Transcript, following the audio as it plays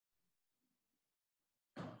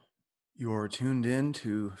You're tuned in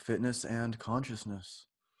to Fitness and Consciousness.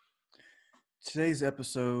 Today's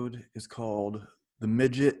episode is called The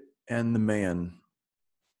Midget and the Man.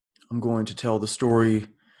 I'm going to tell the story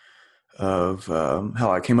of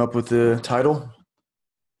how I came up with the title,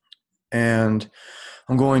 and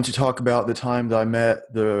I'm going to talk about the time that I met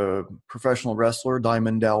the professional wrestler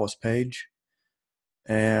Diamond Dallas Page,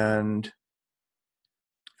 and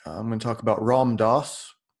I'm going to talk about Ram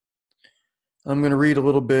Dass. I'm going to read a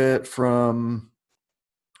little bit from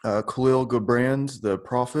Khalil Gibran's The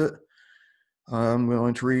Prophet. I'm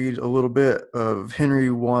going to read a little bit of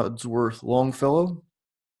Henry Wadsworth Longfellow,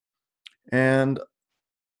 and I'm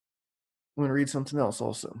going to read something else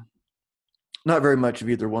also. Not very much of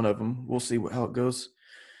either one of them. We'll see how it goes.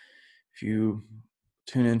 If you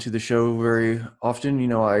tune into the show very often, you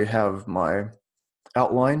know I have my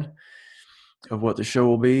outline of what the show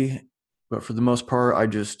will be, but for the most part, I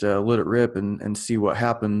just let it rip and see what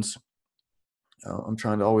happens. I'm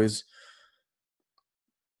trying to always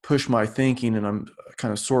push my thinking, and I'm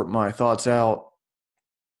kind of sort my thoughts out,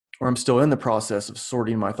 or I'm still in the process of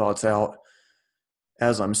sorting my thoughts out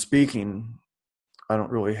as I'm speaking. I don't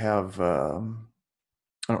really have, I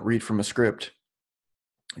don't read from a script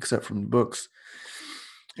except from the books.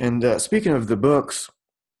 And speaking of the books,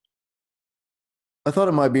 I thought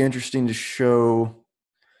it might be interesting to show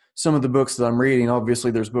some of the books that I'm reading.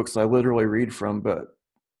 Obviously, there's books I literally read from, but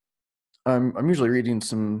I'm usually reading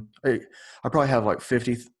some. I probably have like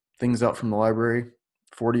 50 things out from the library,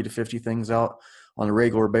 40 to 50 things out on a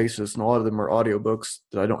regular basis, and a lot of them are audiobooks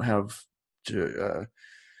that I don't have to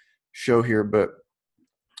show here. But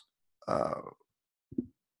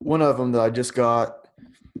one of them that I just got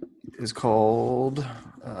is called,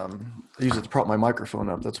 I use it to prop my microphone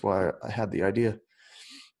up. That's why I had the idea.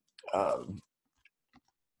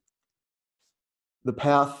 The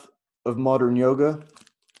Path of Modern Yoga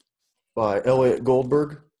by Elliot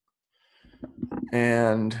Goldberg.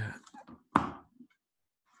 And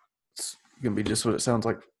it's going to be just what it sounds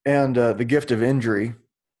like. And The Gift of Injury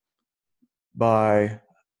by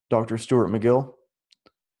Dr. Stuart McGill.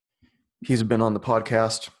 He's been on the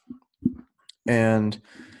podcast. And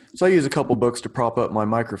so I use a couple books to prop up my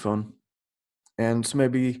microphone. And so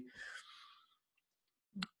maybe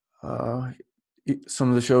some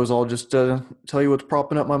of the shows I'll just tell you what's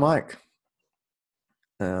propping up my mic.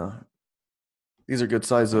 These are good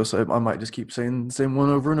size though, so I might just keep saying the same one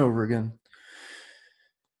over and over again.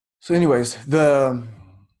 So anyways, the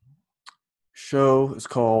show is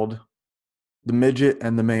called The Midget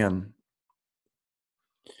and the Man.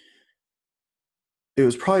 It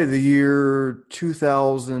was probably the year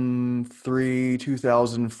 2003,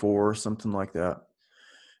 2004, something like that.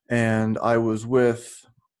 And I was with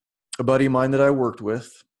a buddy of mine that I worked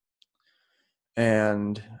with.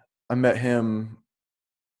 And I met him,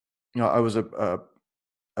 I was a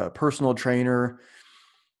personal trainer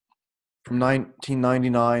from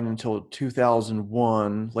 1999 until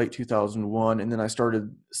 2001, late 2001. And then I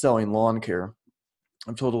started selling lawn care.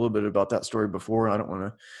 I've told a little bit about that story before, and I don't want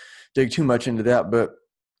to dig too much into that, but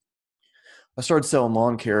I started selling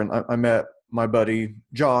lawn care, and I met my buddy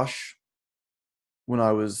Josh when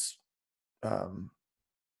I was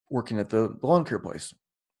working at the lawn care place.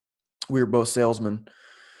 We were both salesmen,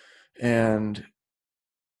 and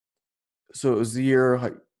so it was the year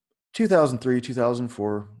like 2003,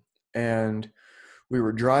 2004, and we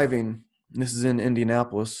were driving. This is in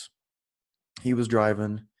Indianapolis. He was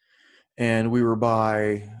driving, and we were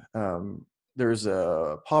by, there's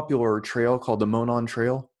a popular trail called the Monon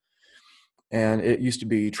Trail, and it used to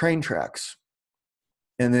be train tracks,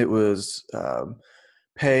 and it was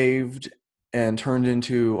paved and turned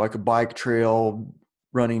into like a bike trail,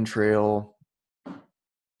 running trail,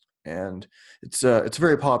 and it's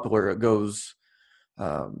very popular. It goes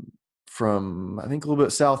from, I think, a little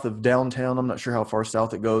bit south of downtown. I'm not sure how far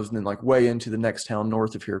south it goes, and then like way into the next town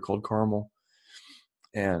north of here called Carmel,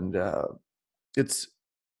 and it's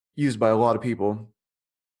used by a lot of people.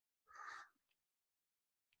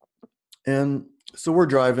 And so we're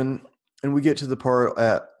driving, and we get to the part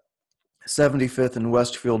at 75th and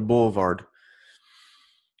Westfield Boulevard,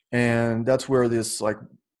 and that's where this like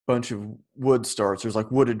bunch of wood starts. There's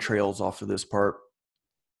like wooded trails off of this part,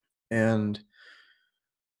 and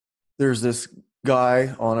there's this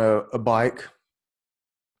guy on a bike,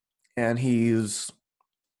 and he's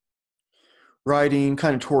riding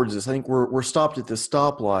kind of towards us. I think we're stopped at this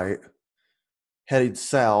stoplight headed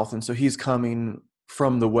south, and so he's coming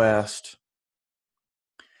from the west,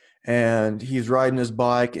 and he's riding his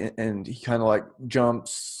bike, and he kind of like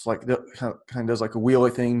jumps, like kind of does like a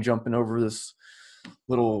wheelie thing, jumping over this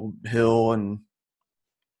little hill, and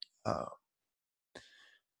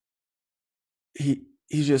he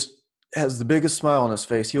just has the biggest smile on his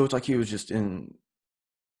face. He looked like he was just in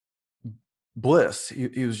bliss.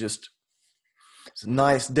 He was just, it's a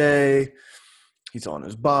nice day. He's on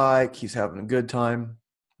his bike. He's having a good time.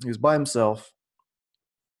 He was by himself.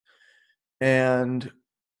 And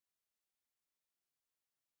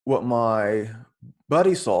what my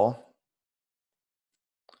buddy saw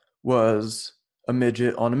was a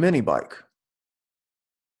midget on a mini bike.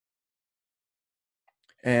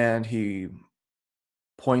 And he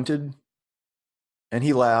pointed and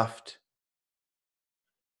he laughed.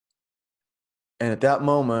 And at that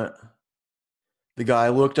moment, the guy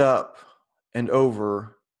looked up and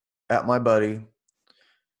over at my buddy,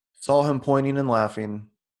 saw him pointing and laughing,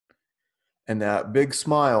 and that big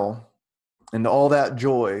smile and all that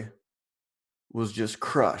joy was just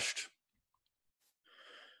crushed.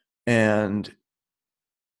 And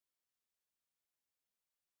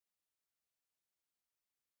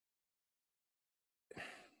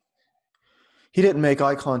he didn't make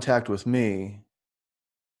eye contact with me.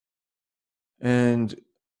 And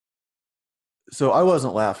so I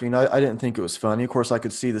wasn't laughing. I didn't think it was funny. Of course, I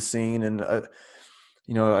could see the scene, and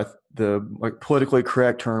the like politically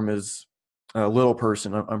correct term is little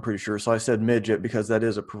person. I'm pretty sure. So I said midget because that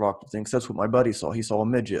is a provocative thing. Because that's what my buddy saw. He saw a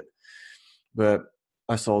midget, but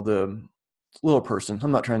I saw the little person.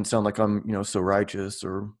 I'm not trying to sound like I'm so righteous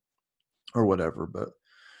or whatever, but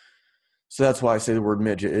so that's why I say the word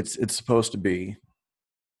midget. It's supposed to be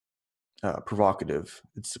provocative.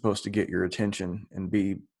 It's supposed to get your attention and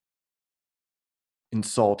be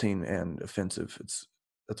insulting and offensive.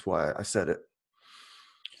 That's why I said it.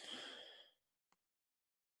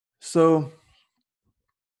 So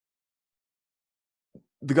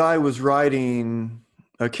the guy was riding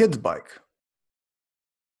a kid's bike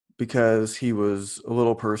because he was a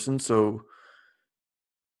little person. So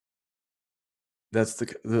that's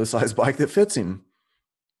the size bike that fits him.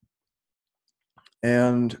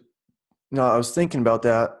 And I was thinking about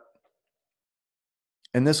that,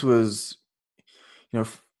 and this was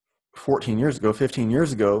 14 years ago, 15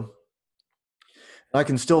 years ago. I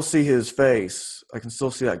can still see his face. I can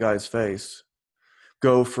still see that guy's face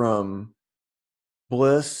go from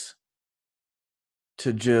bliss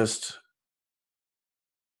to just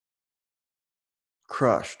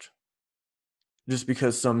crushed, just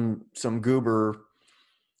because some goober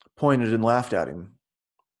pointed and laughed at him.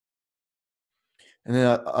 And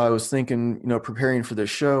then I was thinking, preparing for this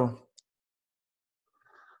show,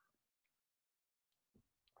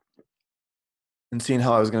 and seeing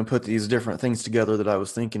how I was going to put these different things together that I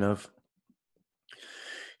was thinking of.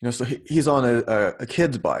 So he's on a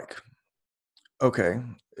kid's bike. Okay,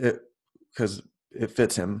 because it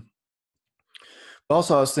fits him. But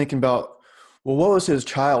also, I was thinking about, well, what was his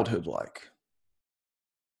childhood like?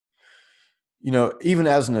 Even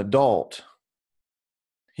as an adult,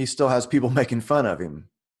 he still has people making fun of him.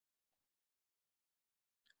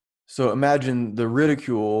 So imagine the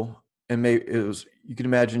ridicule, and maybe you can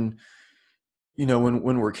imagine,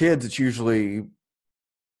 when we're kids, it's usually,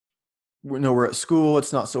 we're at school,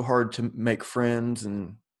 it's not so hard to make friends,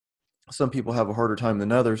 and some people have a harder time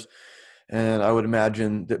than others. And I would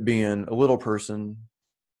imagine that being a little person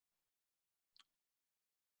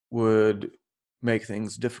would make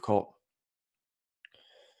things difficult.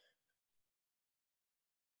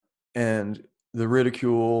 And the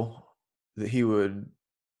ridicule that he would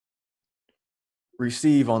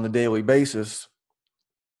receive on the daily basis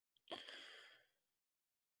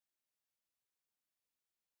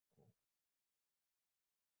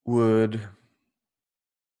would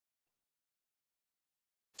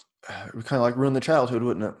kind of like ruin the childhood,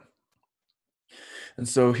 wouldn't it? And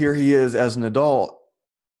so here he is as an adult.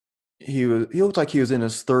 He looked like he was in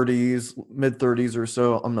his 30s, mid 30s or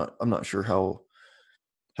so. I'm not sure how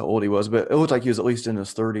old he was, but it looked like he was at least in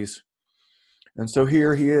his 30s. And so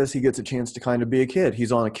here he is. He gets a chance to kind of be a kid.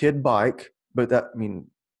 He's on a kid bike, but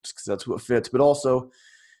that's what fits. But also,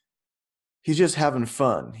 he's just having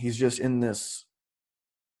fun. He's just in this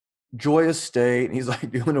joyous state. And he's like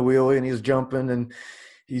doing a wheelie and he's jumping and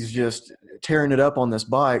he's just tearing it up on this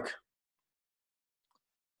bike.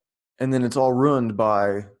 And then it's all ruined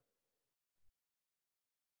by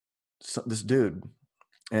this dude.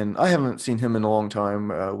 And I haven't seen him in a long time.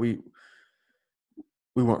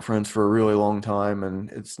 We weren't friends for a really long time, and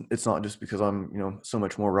it's not just because I'm so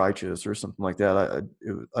much more righteous or something like that.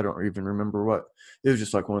 I don't even remember what. It was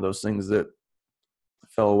just like one of those things that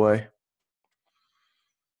fell away.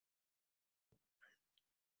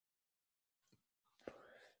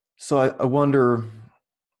 So I wonder,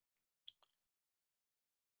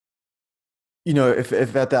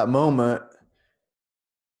 if at that moment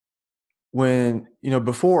when,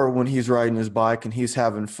 before, when he's riding his bike and he's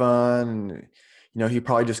having fun, and he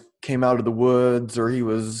probably just came out of the woods, or he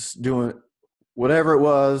was doing whatever it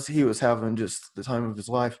was, he was having just the time of his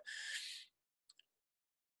life.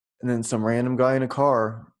 And then some random guy in a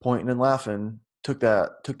car pointing and laughing took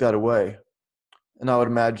that away. And I would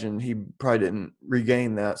imagine he probably didn't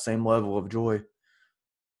regain that same level of joy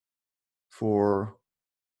for,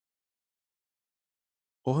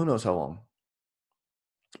 well, who knows how long.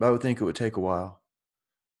 But I would think it would take a while.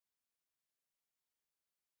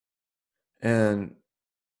 And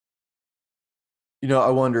I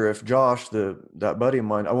wonder if Josh, that buddy of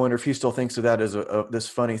mine, I wonder if he still thinks of that as this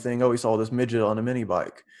funny thing. Oh, he saw this midget on a mini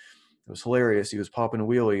bike. It was hilarious. He was popping a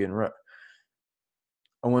wheelie, and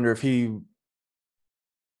I wonder if he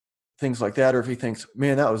thinks like that, or if he thinks,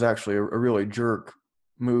 man, that was actually a really jerk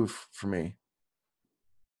move for me.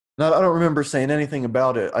 Now, I don't remember saying anything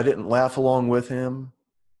about it. I didn't laugh along with him,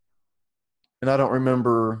 and I don't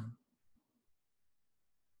remember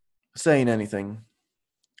saying anything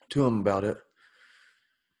to him about it.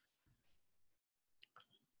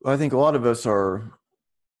 I think a lot of us are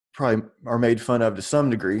probably are made fun of to some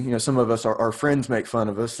degree. Some of us, our friends make fun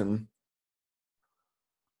of us, and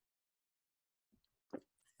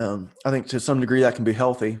I think to some degree that can be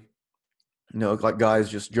healthy. Like guys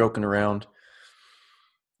just joking around.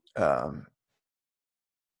 Um,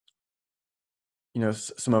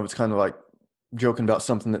 some of it's kind of like joking about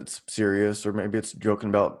something that's serious, or maybe it's joking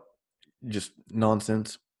about just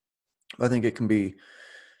nonsense. I think it can be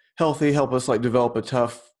healthy, help us like develop a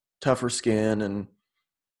tougher skin,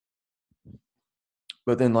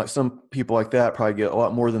 but then like some people like that probably get a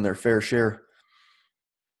lot more than their fair share.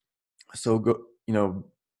 So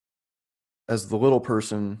as the little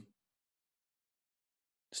person,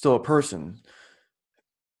 still a person.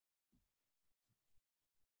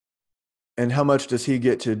 And how much does he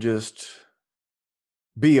get to just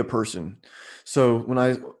be a person? So when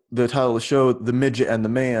the title of the show, The Midget and the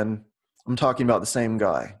Man, I'm talking about the same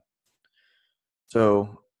guy.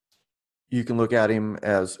 So you can look at him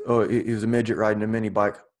as, oh, he was a midget riding a mini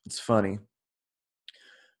bike. It's funny.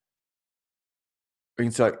 You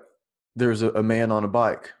can say, like, there's a man on a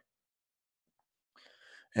bike.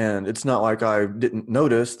 And it's not like I didn't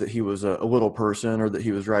notice that he was a little person, or that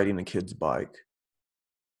he was riding a kid's bike.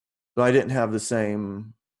 But I didn't have the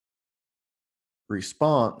same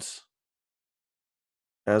response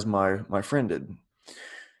as my friend did.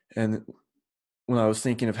 And when I was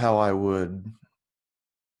thinking of how I would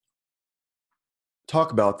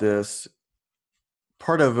talk about this,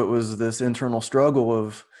 part of it was this internal struggle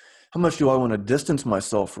of how much do I want to distance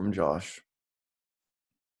myself from Josh?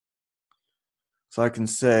 So I can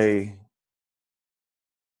say,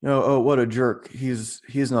 oh, what a jerk. He's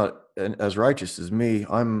not as righteous as me.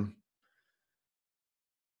 I've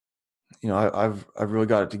really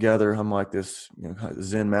got it together. I'm like this, kind of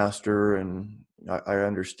Zen master, and I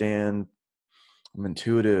understand. I'm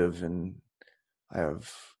intuitive, and I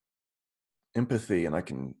have empathy, and I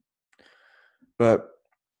can. But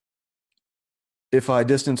if I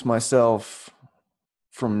distance myself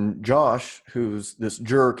from Josh, who's this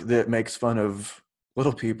jerk that makes fun of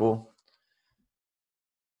little people,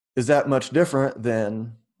 is that much different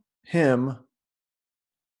than him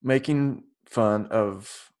making fun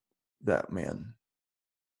of that man?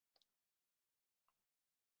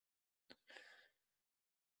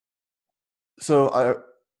 So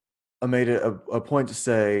I made it a point to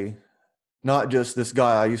say, not just this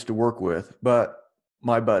guy I used to work with, but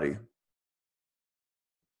my buddy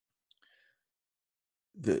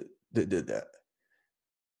that did that.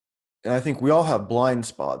 And I think we all have blind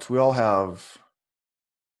spots. We all have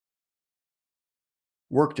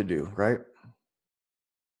work to do, right?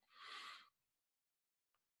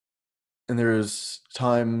 And there's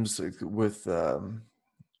times with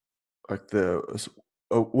like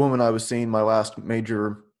a woman I was seeing, my last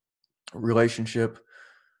major relationship,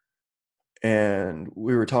 and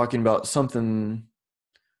we were talking about something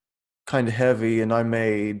kind of heavy, and I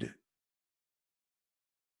made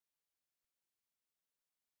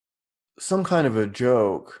some kind of a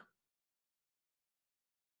joke,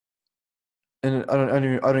 and I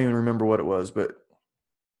don't even remember what it was, but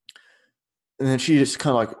and then she just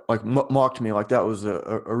kind of like mocked me, like that was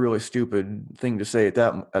a really stupid thing to say at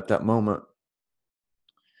that moment.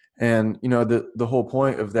 And the whole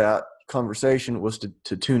point of that conversation was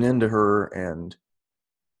to tune into her and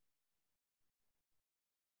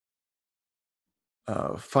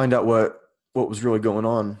find out what was really going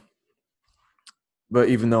on. But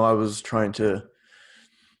even though I was trying to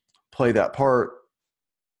play that part,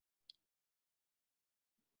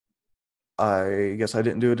 I guess I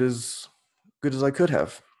didn't do it as good as I could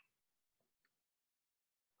have.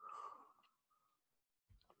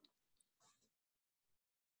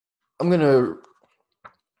 I'm going to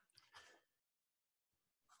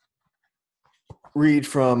read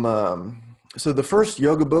from, so the first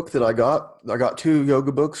yoga book that I got two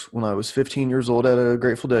yoga books when I was 15 years old at a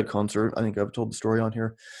Grateful Dead concert. I think I've told the story on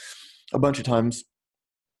here a bunch of times.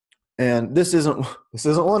 And this isn't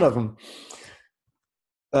one of them.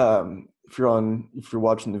 If you're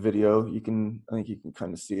watching the video, I think you can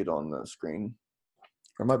kind of see it on the screen.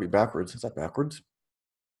 Or it might be backwards. Is that backwards?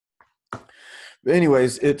 But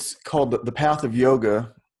anyways, it's called The Path of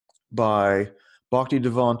Yoga by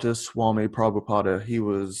Bhaktivedanta Swami Prabhupada.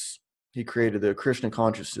 He created the Krishna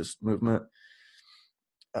consciousness movement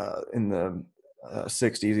in the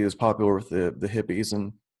 60s. He was popular with the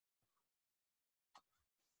hippies,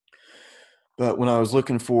 but when I was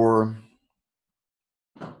looking for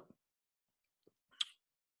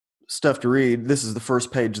stuff to read, this is the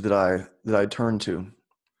first page that I turned to.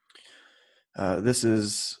 This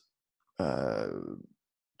is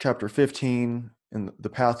chapter 15 in The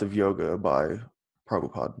Path of Yoga by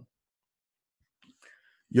Prabhupada.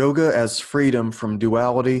 Yoga as freedom from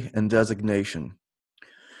duality and designation.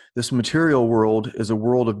 This material world is a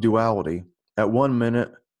world of duality. At one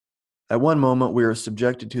moment, we are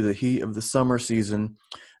subjected to the heat of the summer season,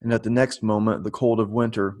 and at the next moment, the cold of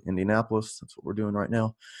winter. Indianapolis, that's what we're doing right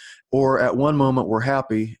now. Or at one moment, we're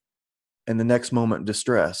happy, and the next moment,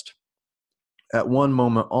 distressed. At one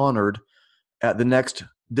moment, honored, at the next,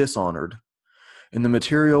 dishonored. In the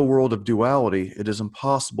material world of duality, it is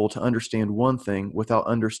impossible to understand one thing without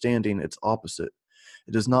understanding its opposite.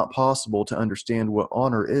 It is not possible to understand what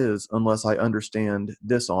honor is unless I understand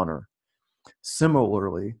dishonor.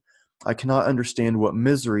 Similarly, I cannot understand what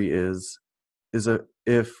misery is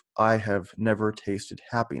if I have never tasted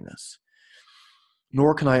happiness.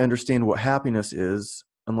 Nor can I understand what happiness is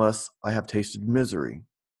unless I have tasted misery.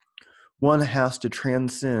 One has to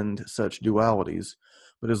transcend such dualities,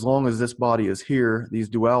 but as long as this body is here, these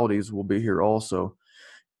dualities will be here also.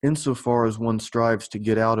 Insofar as one strives to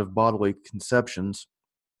get out of bodily conceptions,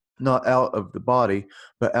 not out of the body,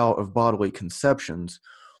 but out of bodily conceptions,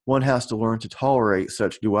 one has to learn to tolerate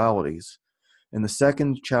such dualities. In the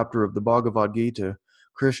second chapter of the Bhagavad Gita,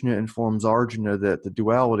 Krishna informs Arjuna that the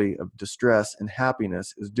duality of distress and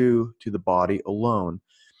happiness is due to the body alone.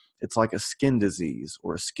 It's like a skin disease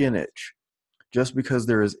or a skin itch. Just because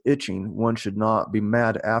there is itching, one should not be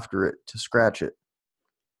mad after it to scratch it.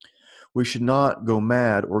 We should not go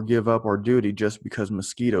mad or give up our duty just because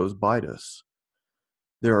mosquitoes bite us.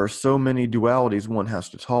 There are so many dualities one has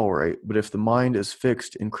to tolerate, but if the mind is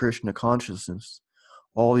fixed in Krishna consciousness,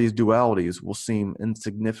 all these dualities will seem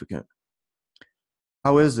insignificant.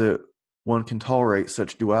 How is it one can tolerate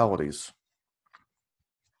such dualities?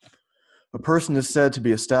 A person is said to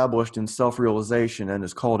be established in self-realization and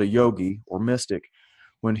is called a yogi or mystic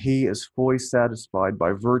when he is fully satisfied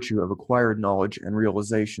by virtue of acquired knowledge and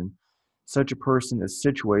realization. Such a person is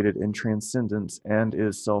situated in transcendence and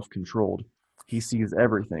is self-controlled. He sees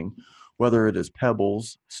everything, whether it is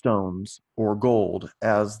pebbles, stones, or gold,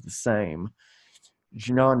 as the same.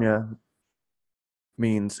 Jnana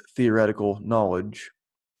means theoretical knowledge.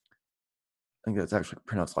 I think that's actually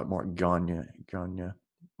pronounced like more Ganya.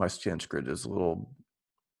 My Sanskrit is a little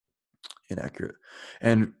inaccurate.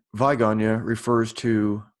 And Vaiganya refers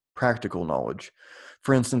to practical knowledge.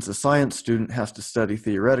 For instance, a science student has to study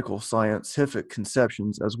theoretical scientific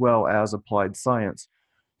conceptions as well as applied science.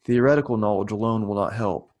 Theoretical knowledge alone will not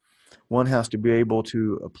help. One has to be able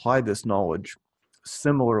to apply this knowledge.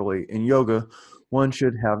 Similarly, in yoga, one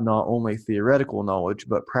should have not only theoretical knowledge,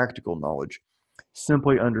 but practical knowledge.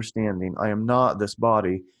 Simply understanding, I am not this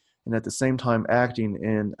body, and at the same time acting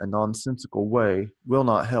in a nonsensical way will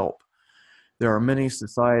not help. There are many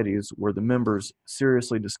societies where the members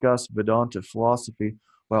seriously discuss Vedanta philosophy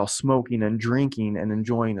while smoking and drinking and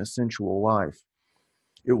enjoying a sensual life.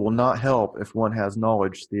 It will not help if one has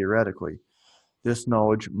knowledge theoretically. This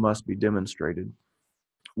knowledge must be demonstrated.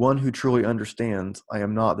 One who truly understands, I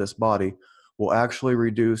am not this body, will actually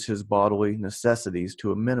reduce his bodily necessities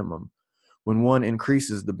to a minimum. When one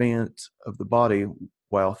increases the bands of the body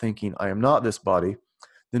while thinking, I am not this body,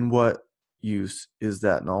 then what use is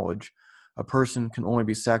that knowledge? A person can only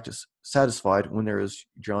be satisfied when there is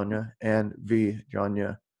jnana and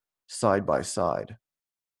vijnana side by side.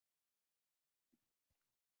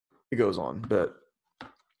 It goes on, but I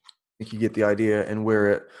think you get the idea and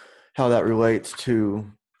how that relates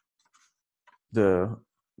to the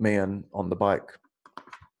man on the bike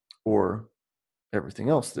or everything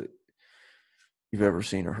else that you've ever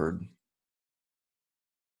seen or heard.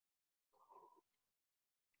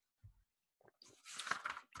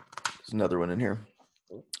 There's another one in here.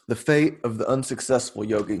 The fate of the unsuccessful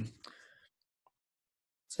yogi.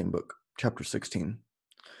 same book, chapter 16.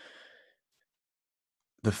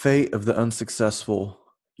 The fate of the unsuccessful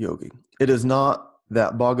yogi. It is not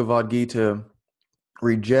that Bhagavad Gita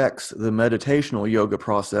rejects the meditational yoga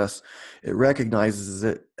process. It recognizes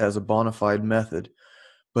it as a bona fide method,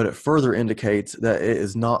 but it further indicates that it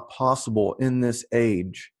is not possible in this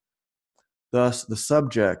age. Thus, the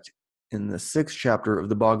subject in the 6th chapter of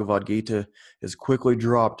the Bhagavad Gita is quickly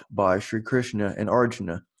dropped by Sri Krishna and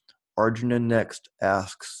Arjuna. Arjuna next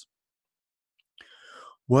asks,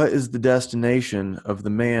 "What is the destination of the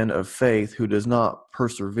man of faith who does not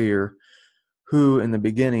persevere, who in the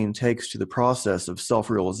beginning takes to the process of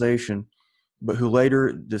self-realization, but who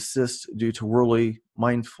later desists due to worldly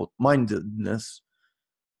mindedness,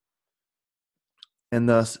 and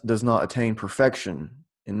thus does not attain perfection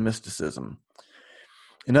in mysticism?"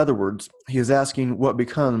 In other words, he is asking what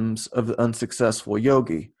becomes of the unsuccessful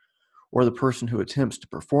yogi, or the person who attempts to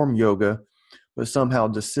perform yoga, but somehow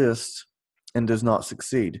desists and does not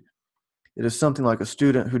succeed. It is something like a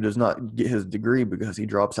student who does not get his degree because he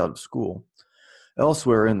drops out of school.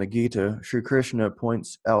 Elsewhere in the Gita, Sri Krishna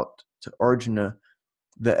points out to Arjuna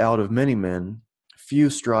that out of many men, few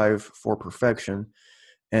strive for perfection,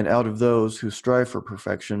 and out of those who strive for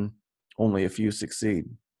perfection, only a few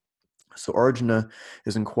succeed. So Arjuna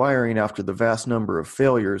is inquiring after the vast number of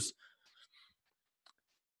failures.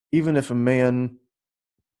 Even if a man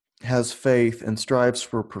has faith and strives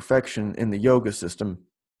for perfection in the yoga system,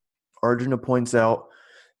 Arjuna points out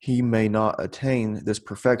he may not attain this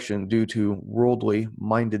perfection due to worldly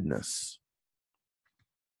mindedness.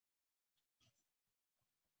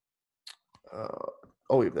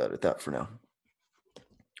 I'll leave that at that for now.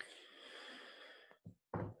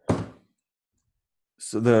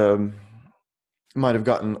 So might have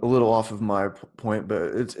gotten a little off of my point, but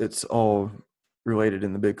it's all related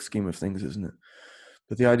in the big scheme of things, isn't it?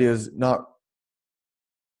 But the idea is not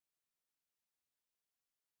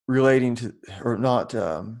relating to, or not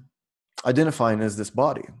identifying as this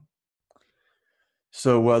body.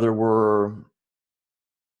 So whether we're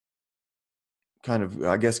kind of,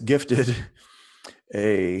 I guess, gifted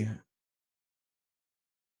a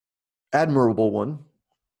admirable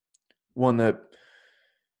one that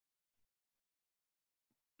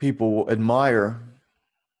people admire,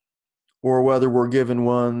 or whether we're given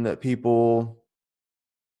one that people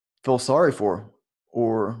feel sorry for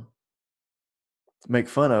or make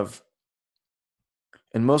fun of.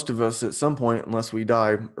 And most of us at some point, unless we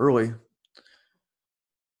die early,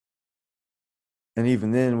 and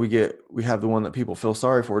even then we have the one that people feel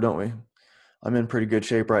sorry for, don't we? I'm in pretty good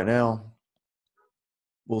shape right now.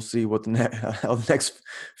 We'll see what how the next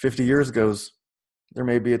 50 years goes. There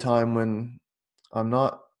may be a time when I'm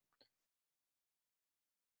not,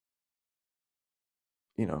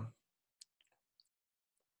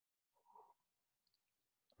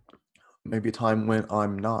 maybe a time when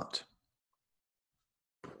I'm not.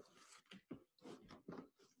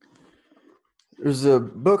 There's a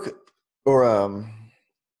book from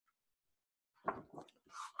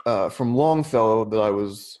Longfellow that I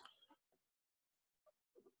was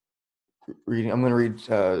reading. I'm going to read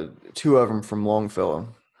 2 of them from Longfellow.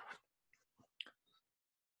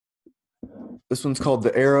 This one's called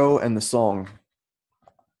The Arrow and the Song.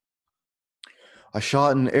 I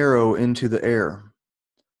shot an arrow into the air.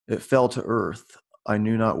 It fell to earth, I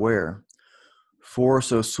knew not where. For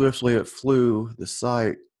so swiftly it flew, the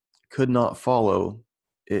sight could not follow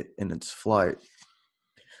it in its flight.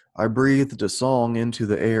 I breathed a song into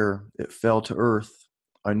the air. It fell to earth,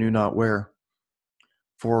 I knew not where.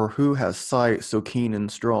 For who has sight so keen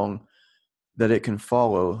and strong that it can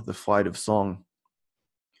follow the flight of song?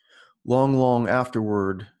 Long, long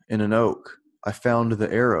afterward, in an oak, I found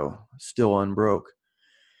the arrow still unbroke,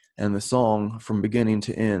 and the song from beginning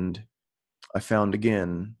to end I found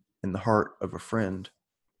again in the heart of a friend.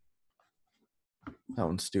 That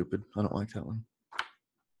one's stupid. I don't like that one.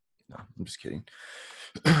 No, I'm just kidding.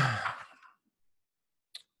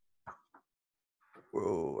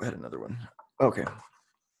 Whoa, I had another one. Okay.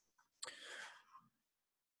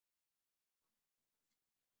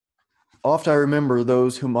 Oft I remember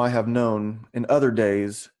those whom I have known in other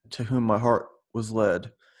days, to whom my heart was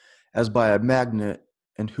led, as by a magnet,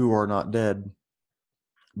 and who are not dead,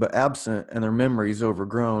 but absent and their memories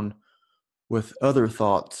overgrown with other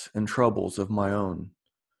thoughts and troubles of my own,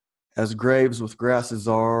 as graves with grasses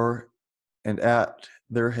are, and at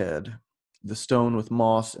their head the stone with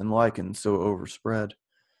moss and lichen so overspread.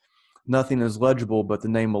 Nothing is legible but the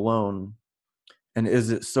name alone, and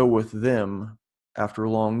is it so with them after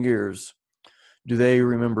long years? Do they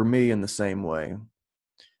remember me in the same way?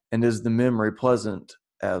 And is the memory pleasant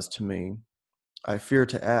as to me? I fear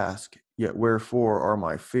to ask, Yet wherefore are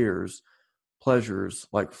my fears? Pleasures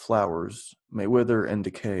like flowers may wither and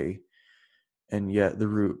decay, and yet the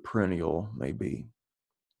root perennial may be.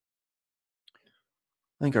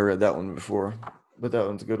 I think I read that one before, but that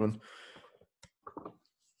one's a good one.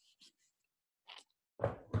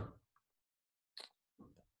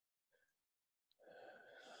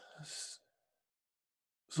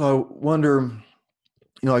 So I wonder,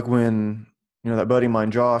 like when, that buddy of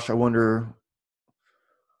mine, Josh, I wonder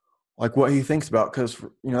like what he thinks about, because,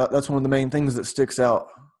 that's one of the main things that sticks out.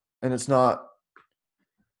 And it's not,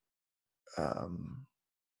 a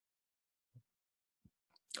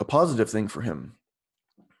positive thing for him.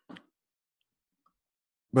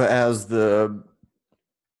 But as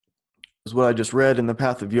what I just read in the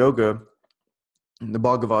Path of Yoga, in the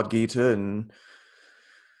Bhagavad Gita, and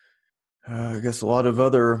I guess a lot of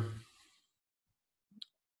other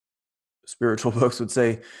spiritual books would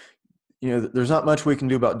say, there's not much we can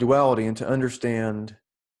do about duality, and to understand,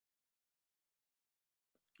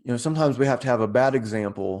 sometimes we have to have a bad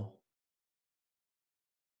example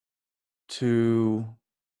to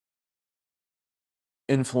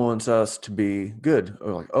influence us to be good.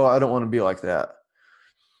 Or like, oh, I don't want to be like that.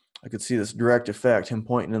 I could see this direct effect, him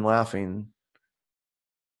pointing and laughing.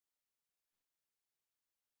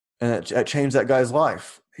 And it changed that guy's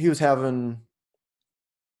life. He was having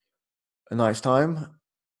a nice time,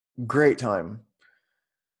 great time.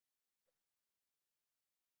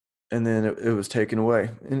 And then it was taken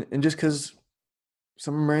away. And just because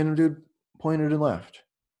some random dude pointed and laughed.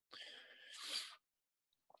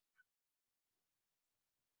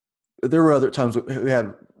 There were other times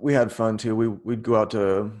we had fun too. We'd go out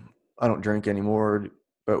to, I don't drink anymore,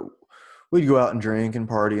 but we'd go out and drink and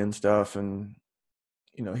party and stuff. And,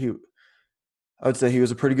 I would say he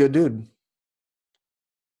was a pretty good dude.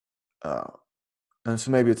 And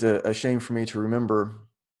so maybe it's a shame for me to remember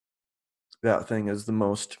that thing as the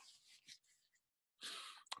most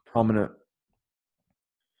prominent.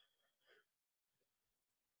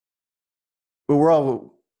 But we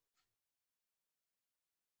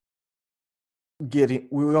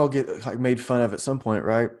all get like made fun of at some point,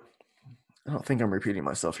 right? I don't think I'm repeating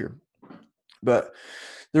myself here, but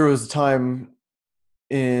there was a time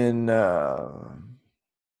in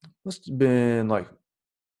must have been like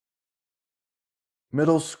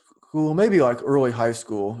middle school, maybe like early high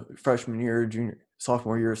school, freshman year,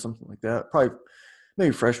 sophomore year, or something like that. Probably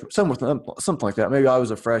maybe freshman, something like that. Maybe I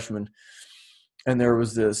was a freshman, and there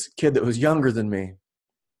was this kid that was younger than me,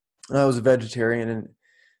 and I was a vegetarian, and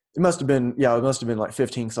it must have been like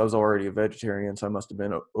 15, because I was already a vegetarian, so I must have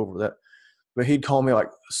been over that. But he'd call me like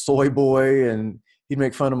soy boy, and he'd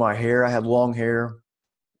make fun of my hair. I had long hair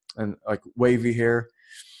and like wavy hair.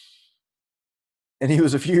 And he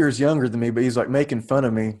was a few years younger than me, but he's like making fun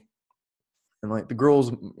of me. And like the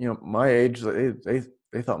girls, my age,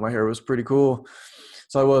 they thought my hair was pretty cool.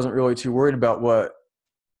 So I wasn't really too worried about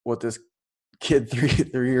what this kid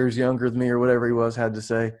 3 years younger than me or whatever he was had to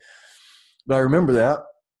say. But I remember that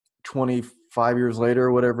 25 years later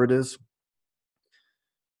or whatever it is.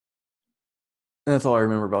 And that's all I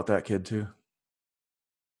remember about that kid too.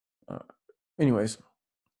 Anyways,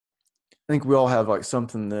 I think we all have like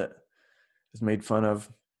something that is made fun of.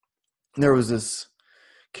 And there was this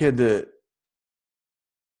kid that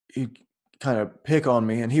he'd kind of pick on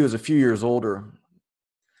me, and he was a few years older.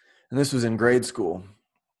 And this was in grade school.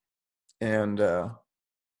 And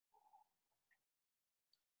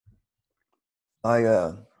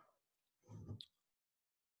I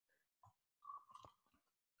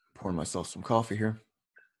pouring myself some coffee here.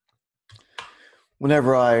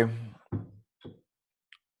 Whenever I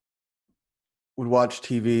would watch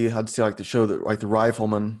TV, I'd see like the show that like the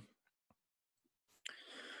Rifleman.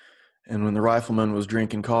 And when the Rifleman was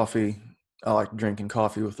drinking coffee, I liked drinking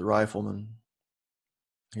coffee with the Rifleman.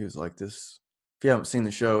 He was like this. If you haven't seen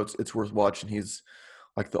the show, it's worth watching. He's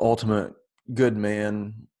like the ultimate good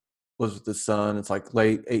man. Lives with his son. It's like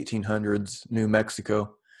late 1800s, New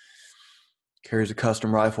Mexico. Carries a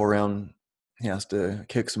custom rifle around. He has to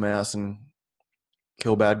kick some ass and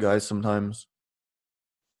kill bad guys sometimes.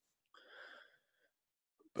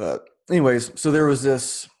 But anyways, so there was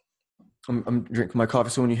this. I'm drinking my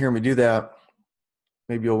coffee. So when you hear me do that,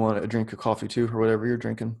 maybe you'll want a drink of coffee too, or whatever you're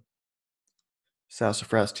drinking.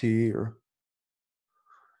 Sassafras tea or.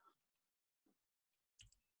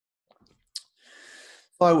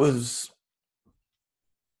 I was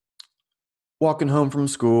walking home from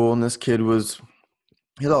school, and this kid he's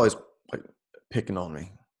always like picking on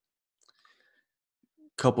me.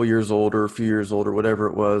 A couple years older, a few years older, whatever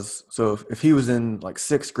it was. So if he was in like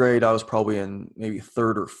 6th grade, I was probably in maybe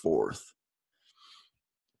 3rd or 4th.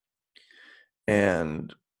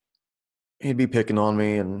 And he'd be picking on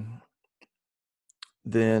me. And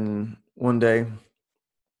then one day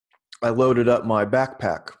I loaded up my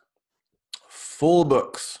backpack full of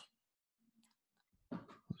books,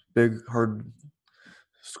 big, hard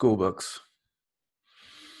school books.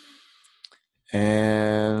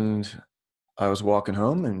 And I was walking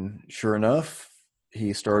home, and sure enough,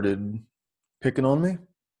 he started picking on me.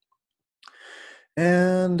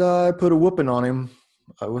 And I put a whooping on him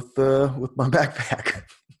with my backpack.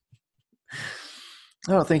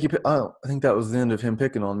 I think that was the end of him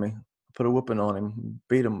picking on me. I put a whooping on him,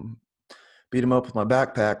 beat him up with my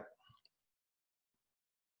backpack.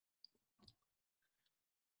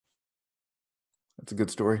 That's a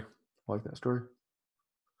good story. I like that story.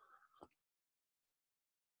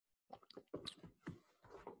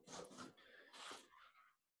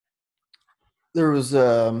 There was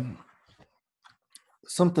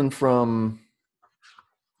something from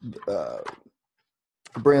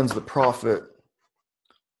Brand's The Prophet.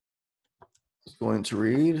 I was going to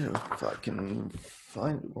read, if I can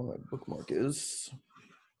find where my bookmark is.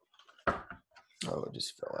 Oh, it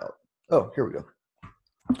just fell out. Oh, here we go.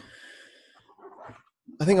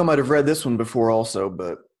 I think I might have read this one before also,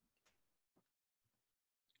 but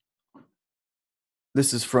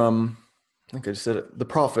this is from, I think I just said it, The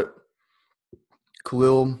Prophet,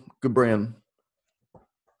 Khalil Gibran.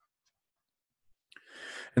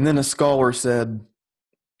 And then a scholar said,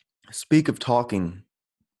 "Speak of talking."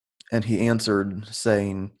 And he answered,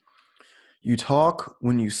 saying, "You talk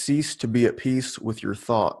when you cease to be at peace with your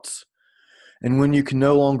thoughts. And when you can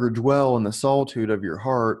no longer dwell in the solitude of your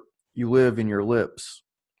heart, you live in your lips.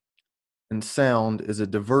 And sound is a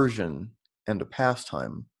diversion and a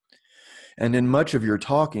pastime. And in much of your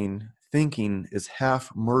talking, thinking is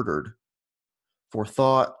half murdered. For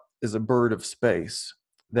thought is a bird of space,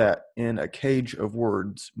 that in a cage of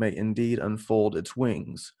words may indeed unfold its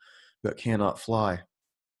wings, but cannot fly.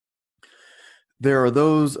 There are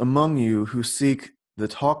those among you who seek the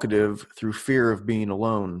talkative through fear of being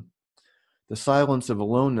alone. The silence of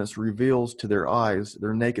aloneness reveals to their eyes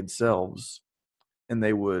their naked selves, and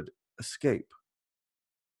they would escape.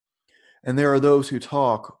 And there are those who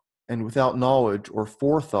talk, and without knowledge or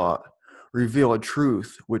forethought, reveal a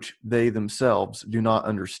truth which they themselves do not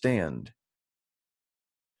understand.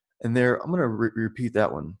 And there, I'm going to repeat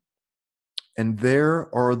that one. And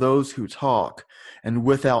there are those who talk, and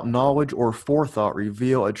without knowledge or forethought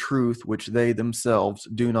reveal a truth which they themselves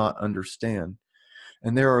do not understand.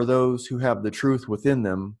 And there are those who have the truth within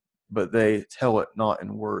them, but they tell it not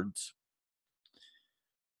in words.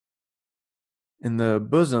 In the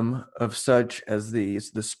bosom of such as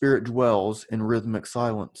these, the Spirit dwells in rhythmic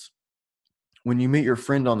silence. When you meet your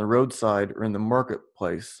friend on the roadside or in the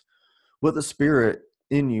marketplace, let the Spirit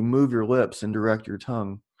in you move your lips and direct your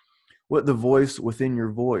tongue. Let the voice within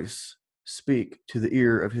your voice speak to the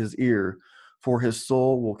ear of his ear, for his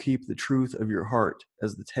soul will keep the truth of your heart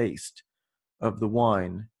as the taste of the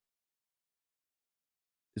wine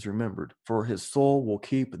is remembered. For his soul will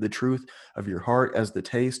keep the truth of your heart as the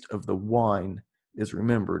taste of the wine is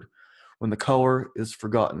remembered, when the color is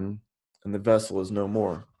forgotten and the vessel is no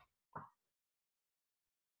more.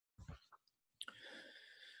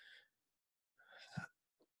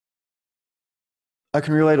 I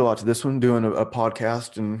can relate a lot to this one, doing a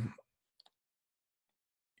podcast, and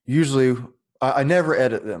usually I never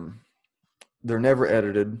edit them. They're never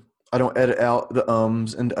edited. I don't edit out the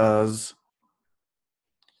ums and uhs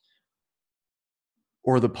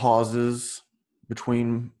or the pauses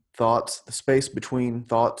between thoughts, the space between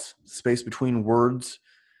thoughts, space between words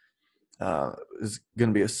is going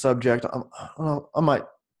to be a subject. I might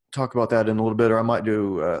talk about that in a little bit, or I might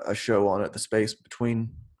do a show on it, the space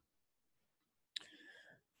between.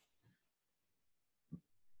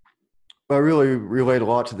 But I really relate a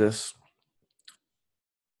lot to this.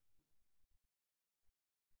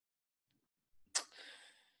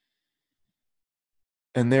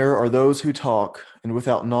 And there are those who talk, and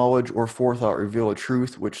without knowledge or forethought reveal a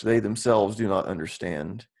truth which they themselves do not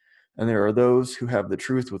understand. And there are those who have the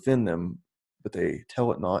truth within them, but they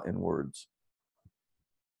tell it not in words.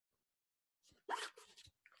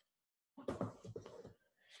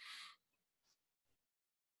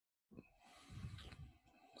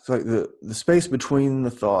 It's like the space between the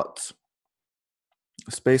thoughts,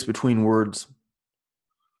 the space between words.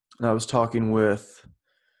 And I was talking with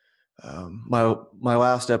my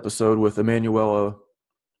last episode with Emanuela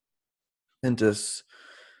Pintus.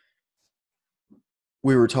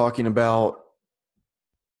 We were talking about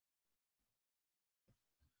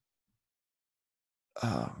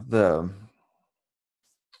the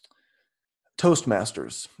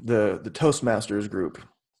Toastmasters, the Toastmasters group.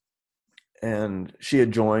 and she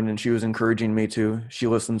had joined, and she was encouraging me to. She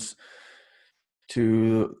listens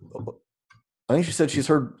to, I think she said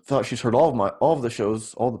thought she's heard all of the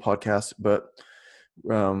shows, all the podcasts, but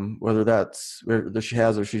whether she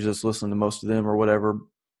has or she's just listened to most of them or whatever.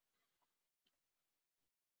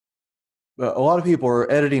 But a lot of people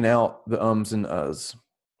are editing out the ums and uhs.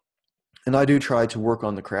 And I do try to work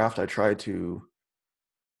on the craft. I try to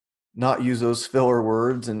not use those filler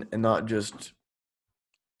words and not just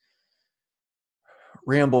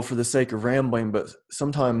ramble for the sake of rambling. But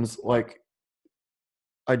sometimes, like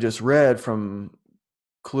I just read from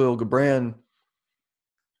Khalil Gibran,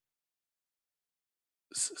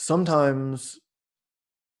 sometimes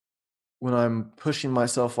when I'm pushing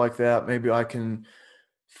myself like that, maybe I can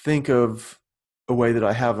think of a way that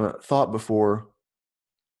I haven't thought before,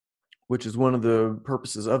 which is one of the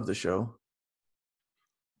purposes of the show.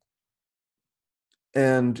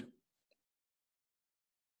 And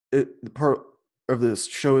the part of this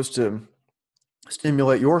show is to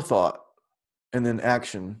stimulate your thought and then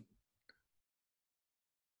action.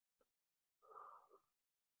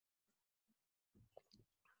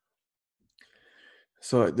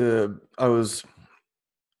 So I was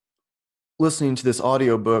listening to this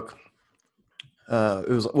audiobook.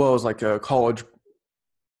 It was like a college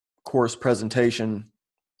course presentation,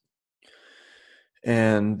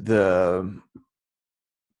 and the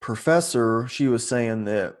professor, she was saying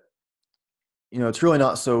that, it's really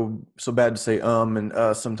not so bad to say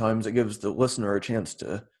and sometimes. It gives the listener a chance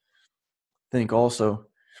to think also.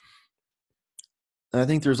 And I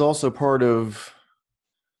think there's also part of,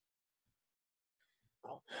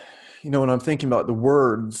 when I'm thinking about the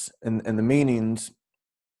words and the meanings,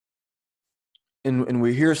 and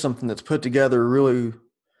we hear something that's put together really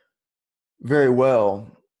very well,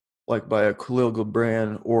 like by a Khalil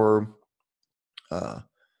Gibran or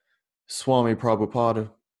Swami Prabhupada.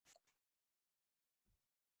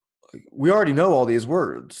 We already know all these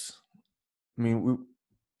words. I mean,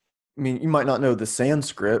 you might not know the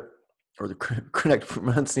Sanskrit or the correct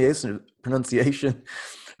pronunciation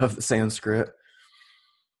of the Sanskrit,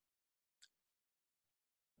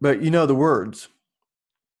 but you know the words,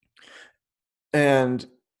 and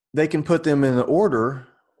they can put them in the order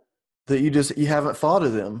that you haven't thought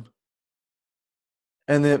of them,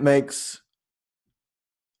 and it makes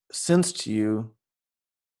sense to you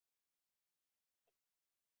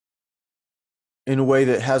in a way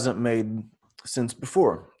that hasn't made sense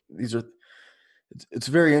before. It's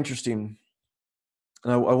very interesting,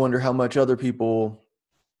 and I wonder how much other people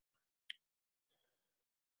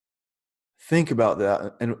think about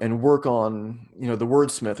that and work on, the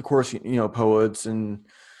wordsmith. Of course, poets and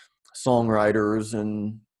songwriters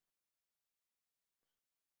and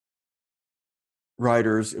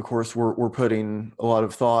writers, of course, we're putting a lot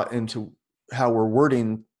of thought into how we're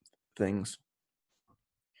wording things.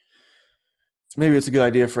 So maybe it's a good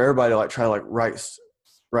idea for everybody to try to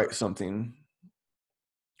write something,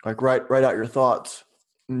 write out your thoughts.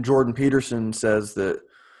 And Jordan Peterson says that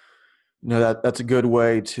that's a good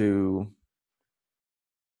way to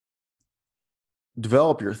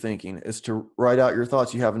develop your thinking, is to write out your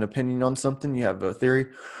thoughts. You have an opinion on something, you have a theory,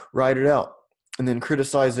 write it out, and then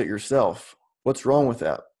criticize it yourself. What's wrong with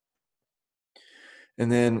that?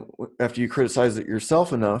 And then after you criticize it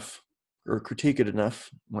yourself enough, or critique it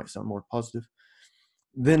enough, might sound more positive,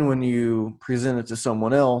 then when you present it to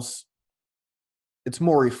someone else, it's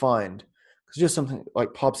more refined, because just something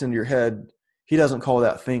pops into your head, he doesn't call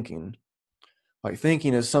that thinking.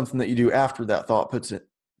 Thinking is something that you do after that thought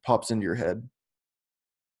pops into your head.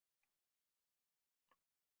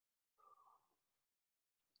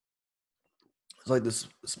 It's like this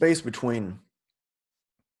space between.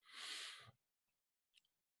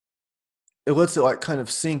 It lets it kind of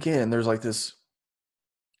sink in. There's this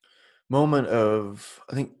moment of,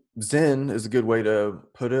 I think Zen is a good way to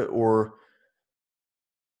put it, or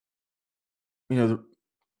where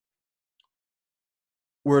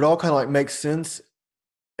it all kind of makes sense,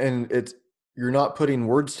 and you're not putting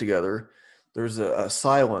words together. There's a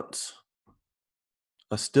silence,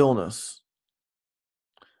 a stillness,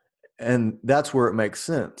 and that's where it makes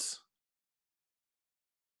sense.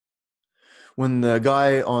 When the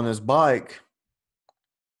guy on his bike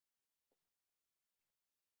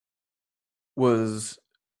was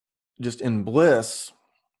just in bliss,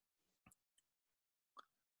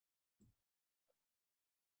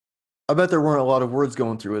 I bet there weren't a lot of words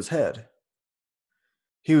going through his head.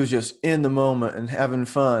 He was just in the moment and having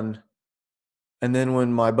fun. And then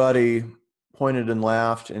when my buddy pointed and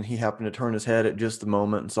laughed, and he happened to turn his head at just the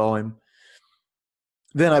moment and saw him,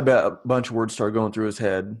 then I bet a bunch of words started going through his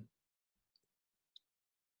head.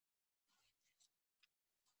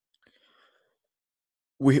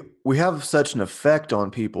 we have such an effect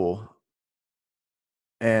on people,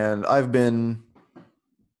 and I've been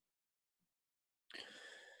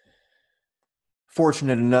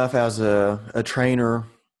fortunate enough as a trainer,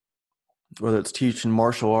 whether it's teaching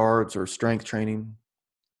martial arts or strength training,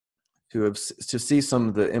 to see some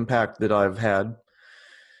of the impact that I've had,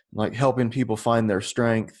 like helping people find their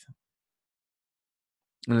strength.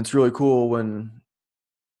 And it's really cool when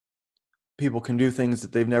people can do things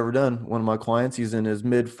that they've never done. One of my clients, he's in his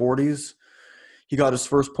mid 40s. He got his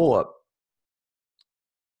first pull up,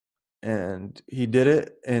 and he did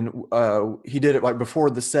it. And he did it like before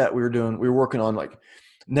the set. We were working on like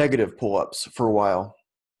negative pull ups for a while.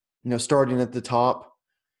 Starting at the top.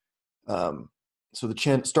 So the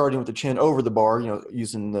chin, starting with the chin over the bar.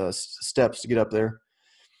 Using the steps to get up there,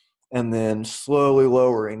 and then slowly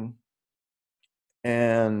lowering.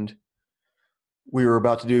 And we were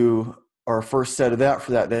about to do our first set of that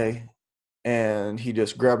for that day, and he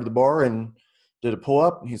just grabbed the bar and did a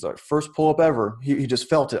pull-up. And he's like, first pull-up ever. He just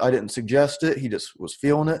felt it. I didn't suggest it. He just was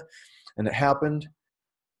feeling it, and it happened.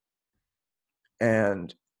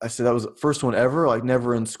 And I said, that was the first one ever, like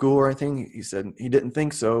never in school or anything? He said he didn't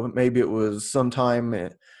think so. Maybe it was sometime.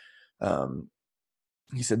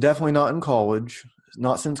 He said, definitely not in college,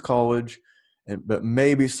 not since college, but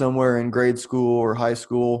maybe somewhere in grade school or high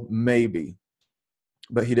school, maybe.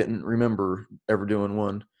 But he didn't remember ever doing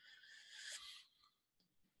one.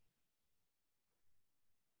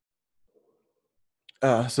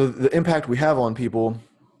 So the impact we have on people,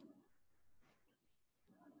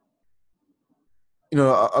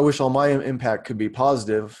 I wish all my impact could be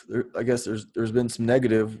positive. I guess there's been some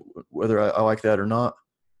negative, whether I like that or not.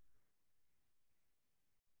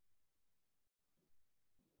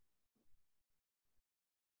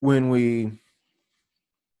 I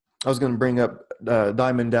was going to bring up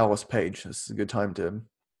Diamond Dallas Page. This is a good time to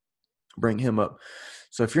bring him up.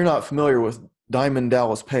 So if you're not familiar with Diamond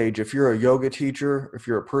Dallas Page, if you're a yoga teacher, if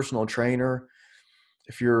you're a personal trainer,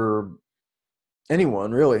 if you're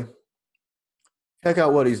anyone really, check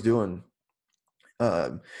out what he's doing.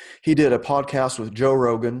 He did a podcast with Joe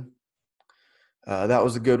Rogan. That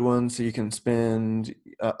was a good one. So you can spend,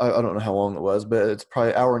 I don't know how long it was, but it's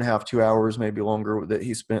probably an hour and a half, 2 hours, maybe longer that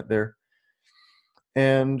he spent there.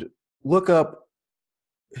 And look up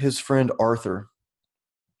his friend Arthur.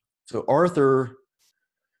 So Arthur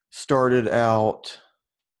started out,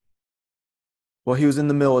 well, he was in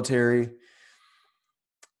the military.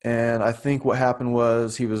 And I think what happened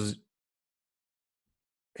was he was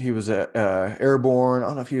airborne. I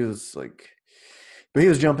don't know if he was like, but he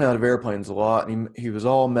was jumping out of airplanes a lot, and he was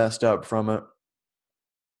all messed up from it.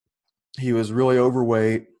 He was really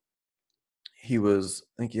overweight. I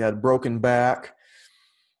think he had broken back,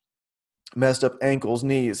 messed up ankles,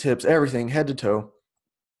 knees, hips, everything, head to toe,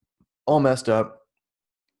 all messed up.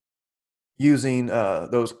 Using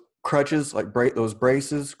those crutches, like those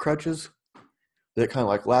braces crutches that kind of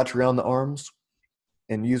like latch around the arms,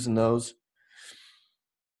 and using those,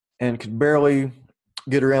 and could barely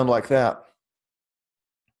get around like that.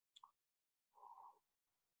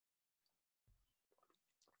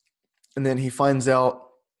 And then he finds out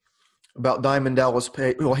about Diamond Dallas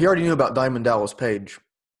Page. Well, he already knew about Diamond Dallas Page,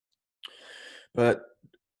 but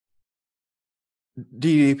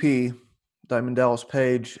DDP, Diamond Dallas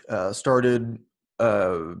Page, started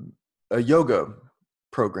a yoga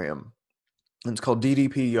program, and it's called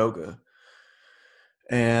DDP Yoga.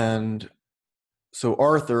 And so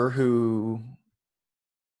Arthur, who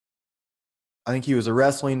I think he was a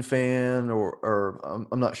wrestling fan, or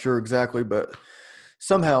I'm not sure exactly, but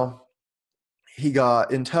somehow he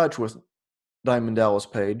got in touch with Diamond Dallas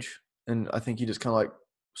Page, and I think he just kind of like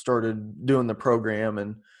started doing the program.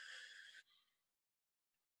 And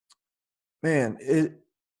man,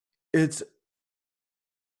 it's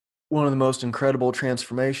one of the most incredible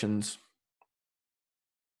transformations,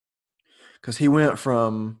 because he went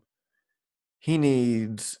from he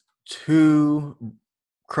needs 2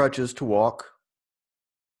 crutches to walk,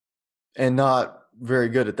 and not very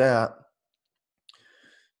good at that,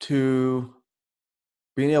 to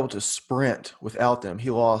being able to sprint without them.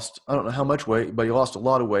 He lost, I don't know how much weight, but he lost a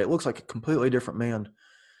lot of weight. It looks like a completely different man.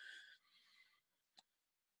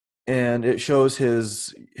 And it shows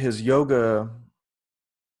his yoga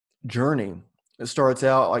journey. It starts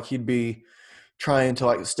out like he'd be trying to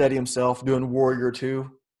like steady himself doing Warrior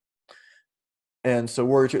 2. And so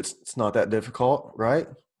Warrior 2, it's not that difficult, right?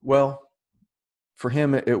 Well, for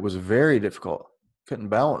him, it was very difficult. Couldn't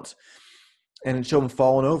balance. And it showed him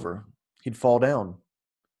falling over. He'd fall down.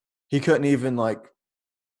 He couldn't even like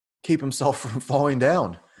keep himself from falling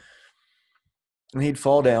down. And he'd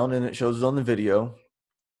fall down, and it shows it on the video.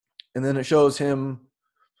 And then it shows him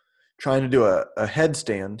trying to do a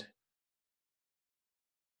headstand,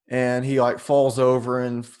 and he like falls over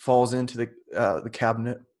and falls into the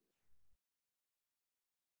cabinet,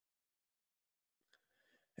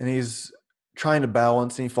 and he's trying to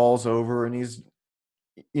balance, and he falls over, and he's,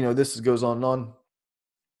 this goes on and on,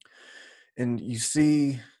 and you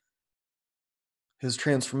see his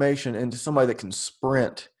transformation into somebody that can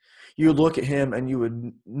sprint. You would look at him and you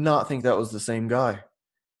would not think that was the same guy.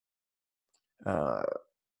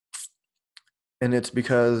 And it's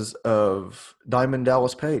because of Diamond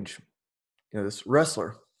Dallas Page, this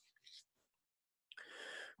wrestler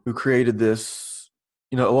who created this.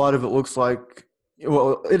 A lot of it looks like,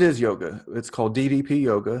 well, it is yoga. It's called DDP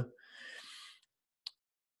yoga.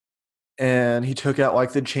 And he took out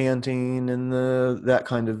like the chanting and that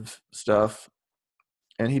kind of stuff.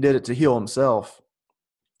 And he did it to heal himself.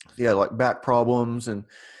 He had like back problems, and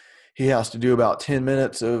he has to do about 10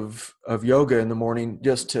 minutes of yoga in the morning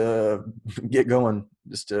just to get going,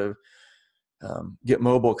 just to get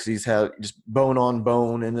mobile, because he's had just bone on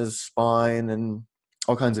bone in his spine and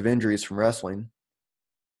all kinds of injuries from wrestling.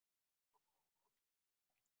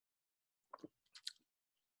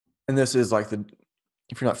 And this is like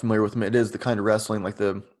if you're not familiar with him, it is the kind of wrestling, like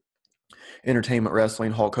the entertainment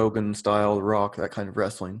wrestling, Hulk Hogan style, The Rock, that kind of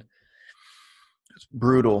wrestling. It's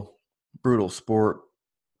brutal sport.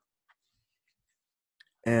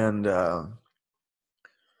 And I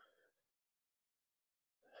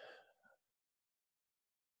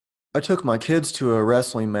took my kids to a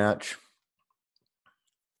wrestling match,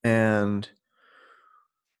 and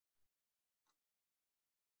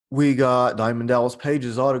we got Diamond Dallas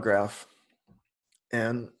Page's autograph.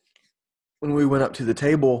 And when we went up to the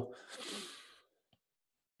table,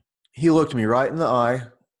 he looked me right in the eye,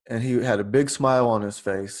 and he had a big smile on his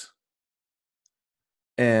face.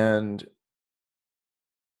 And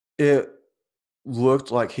it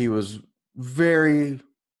looked like he was very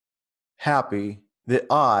happy that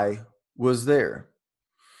I was there.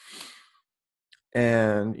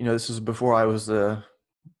 And, this is before I was the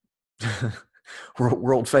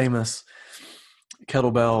world famous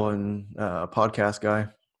kettlebell and podcast guy.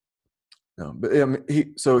 No, but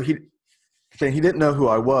he didn't know who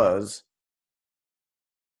I was.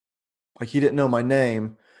 Like, he didn't know my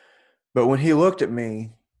name. But when he looked at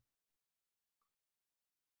me,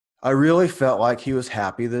 I really felt like he was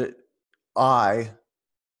happy that I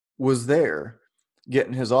was there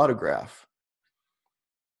getting his autograph.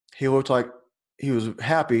 He looked like he was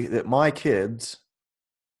happy that my kids,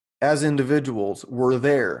 as individuals, were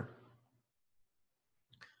there.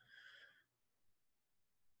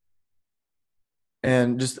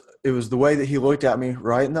 And just, it was the way that he looked at me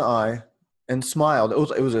right in the eye and smiled. It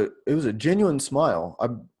was a genuine smile.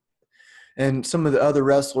 And some of the other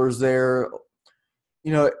wrestlers there,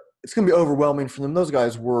 it's going to be overwhelming for them. Those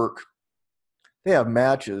guys work. They have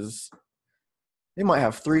matches. They might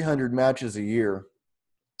have 300 matches a year,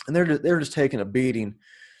 and they're just taking a beating.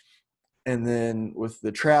 And then with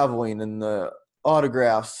the traveling and the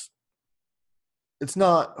autographs, it's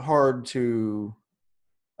not hard to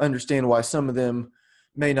understand why some of them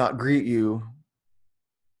may not greet you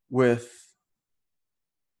with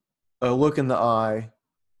a look in the eye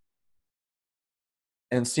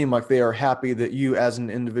and seem like they are happy that you as an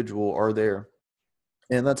individual are there.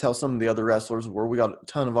 And that's how some of the other wrestlers were. We got a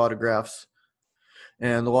ton of autographs,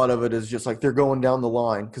 and a lot of it is just like they're going down the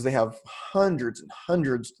line because they have hundreds and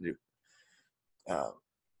hundreds to do.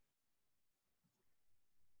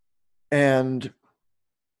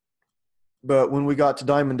 But when we got to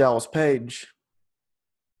Diamond Dallas Page,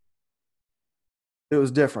 it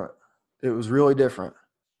was different. It was really different.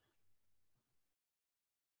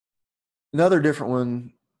 Another different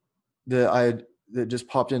one that just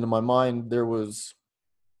popped into my mind,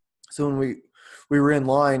 so when we were in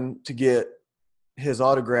line to get his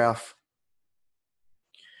autograph,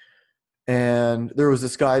 and there was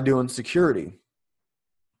this guy doing security,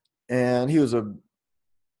 and he was a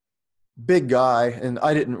big guy, and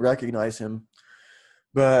I didn't recognize him,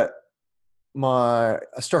 but I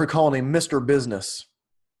started calling him Mr. Business.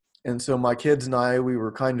 And so my kids and we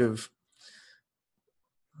were kind of,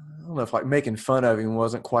 I don't know if like making fun of him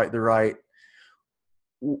wasn't quite the right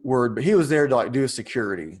word, but he was there to like do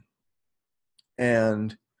security.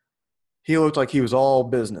 And he looked like he was all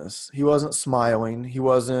business. He wasn't smiling. He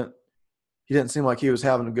didn't seem like he was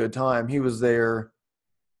having a good time. He was there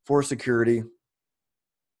for security.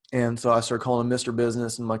 And so I started calling him Mr.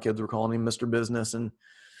 Business, and my kids were calling him Mr. Business. And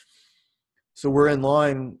so we're in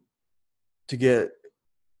line to get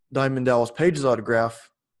Diamond Dallas Page's autograph,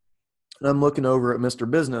 and I'm looking over at Mr.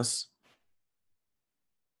 Business,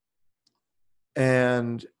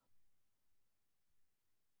 and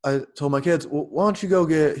I told my kids, well, why don't you go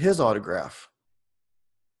get his autograph?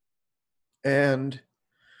 And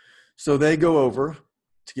so they go over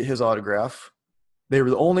to get his autograph. They were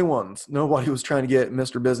the only ones. Nobody was trying to get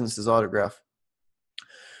Mr. Business's autograph.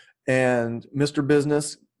 And Mr.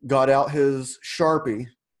 Business got out his Sharpie,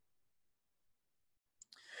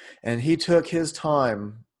 and he took his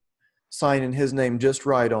time signing his name just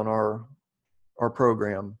right on our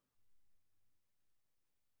program.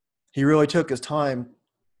 He really took his time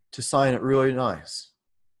to sign it really nice.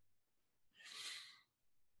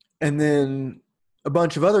 And then a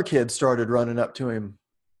bunch of other kids started running up to him.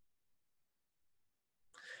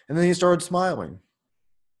 And then he started smiling.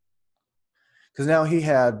 Because now he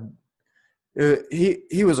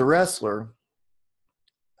was a wrestler,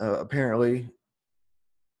 apparently.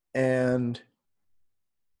 And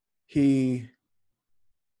he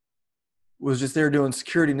was just there doing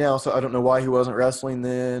security now. So I don't know why he wasn't wrestling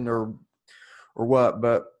then or what.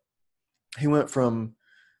 But he went from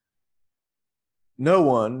no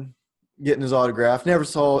one getting his autograph. Never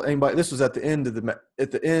saw anybody. This was at the end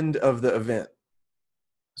of the event.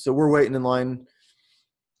 So we're waiting in line.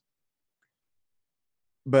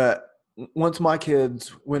 But once my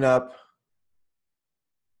kids went up,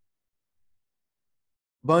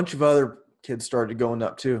 a bunch of other kids started going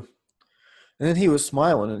up too. And then he was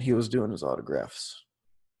smiling and he was doing his autographs.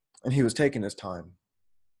 And he was taking his time.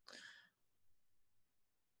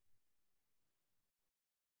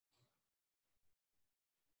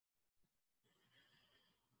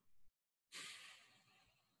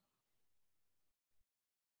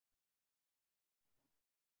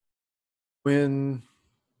 When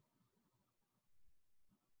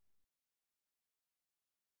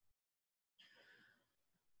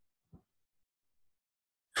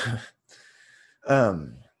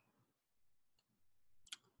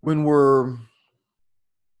when we're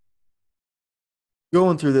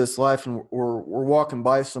going through this life and we're walking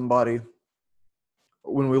by somebody,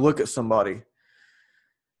 when we look at somebody,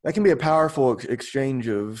 that can be a powerful exchange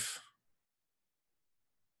of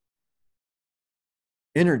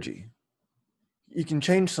energy. You can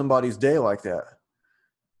change somebody's day like that.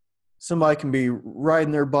 Somebody can be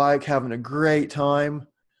riding their bike, having a great time,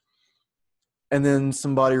 and then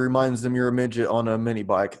somebody reminds them you're a midget on a mini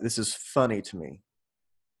bike. This is funny to me.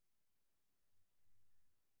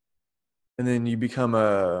 And then you become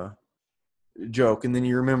a joke, and then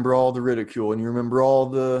you remember all the ridicule, and you remember all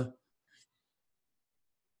the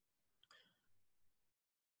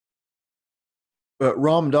but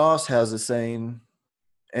Ram Dass has a saying,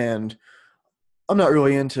 and I'm not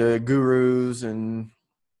really into gurus, and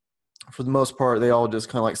for the most part, they all just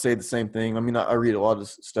kind of like say the same thing. I mean, I read a lot of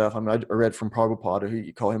stuff. I mean, I read from Prabhupada, who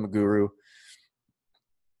you call him a guru,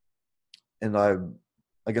 and I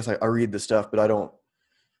guess I read the stuff, but I don't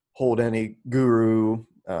hold any guru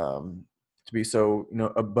to be so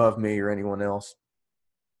above me or anyone else.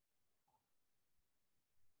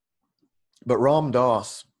 But Ram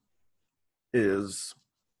Dass he's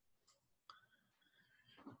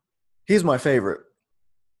my favorite,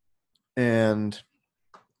 and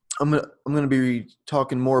I'm gonna be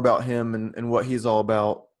talking more about him and what he's all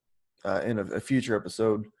about in a future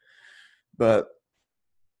episode. But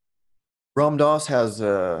Ram Dass has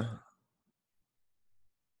a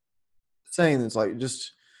saying that's like,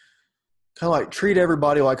 just kind of like, treat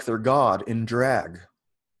everybody like they're God in drag.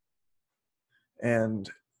 And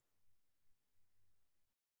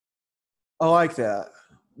I like that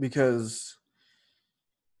because,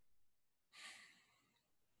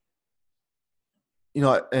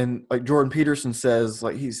 and like Jordan Peterson says,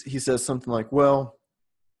 like he says something like, well,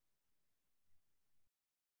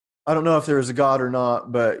 I don't know if there is a God or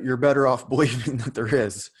not, but you're better off believing that there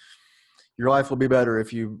is. Your life will be better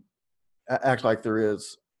if you act like there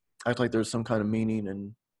is, act like there's some kind of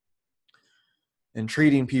meaning, and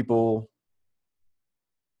treating people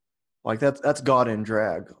like that's God in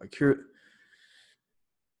drag. Like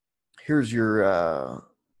here's your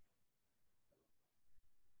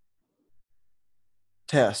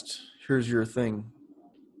test. Here's your thing.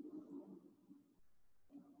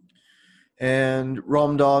 And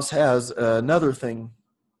Ram Dass has another saying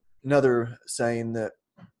that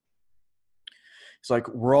it's like,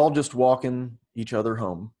 we're all just walking each other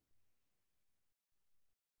home.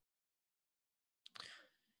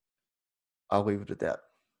 I'll leave it at that.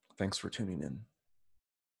 Thanks for tuning in.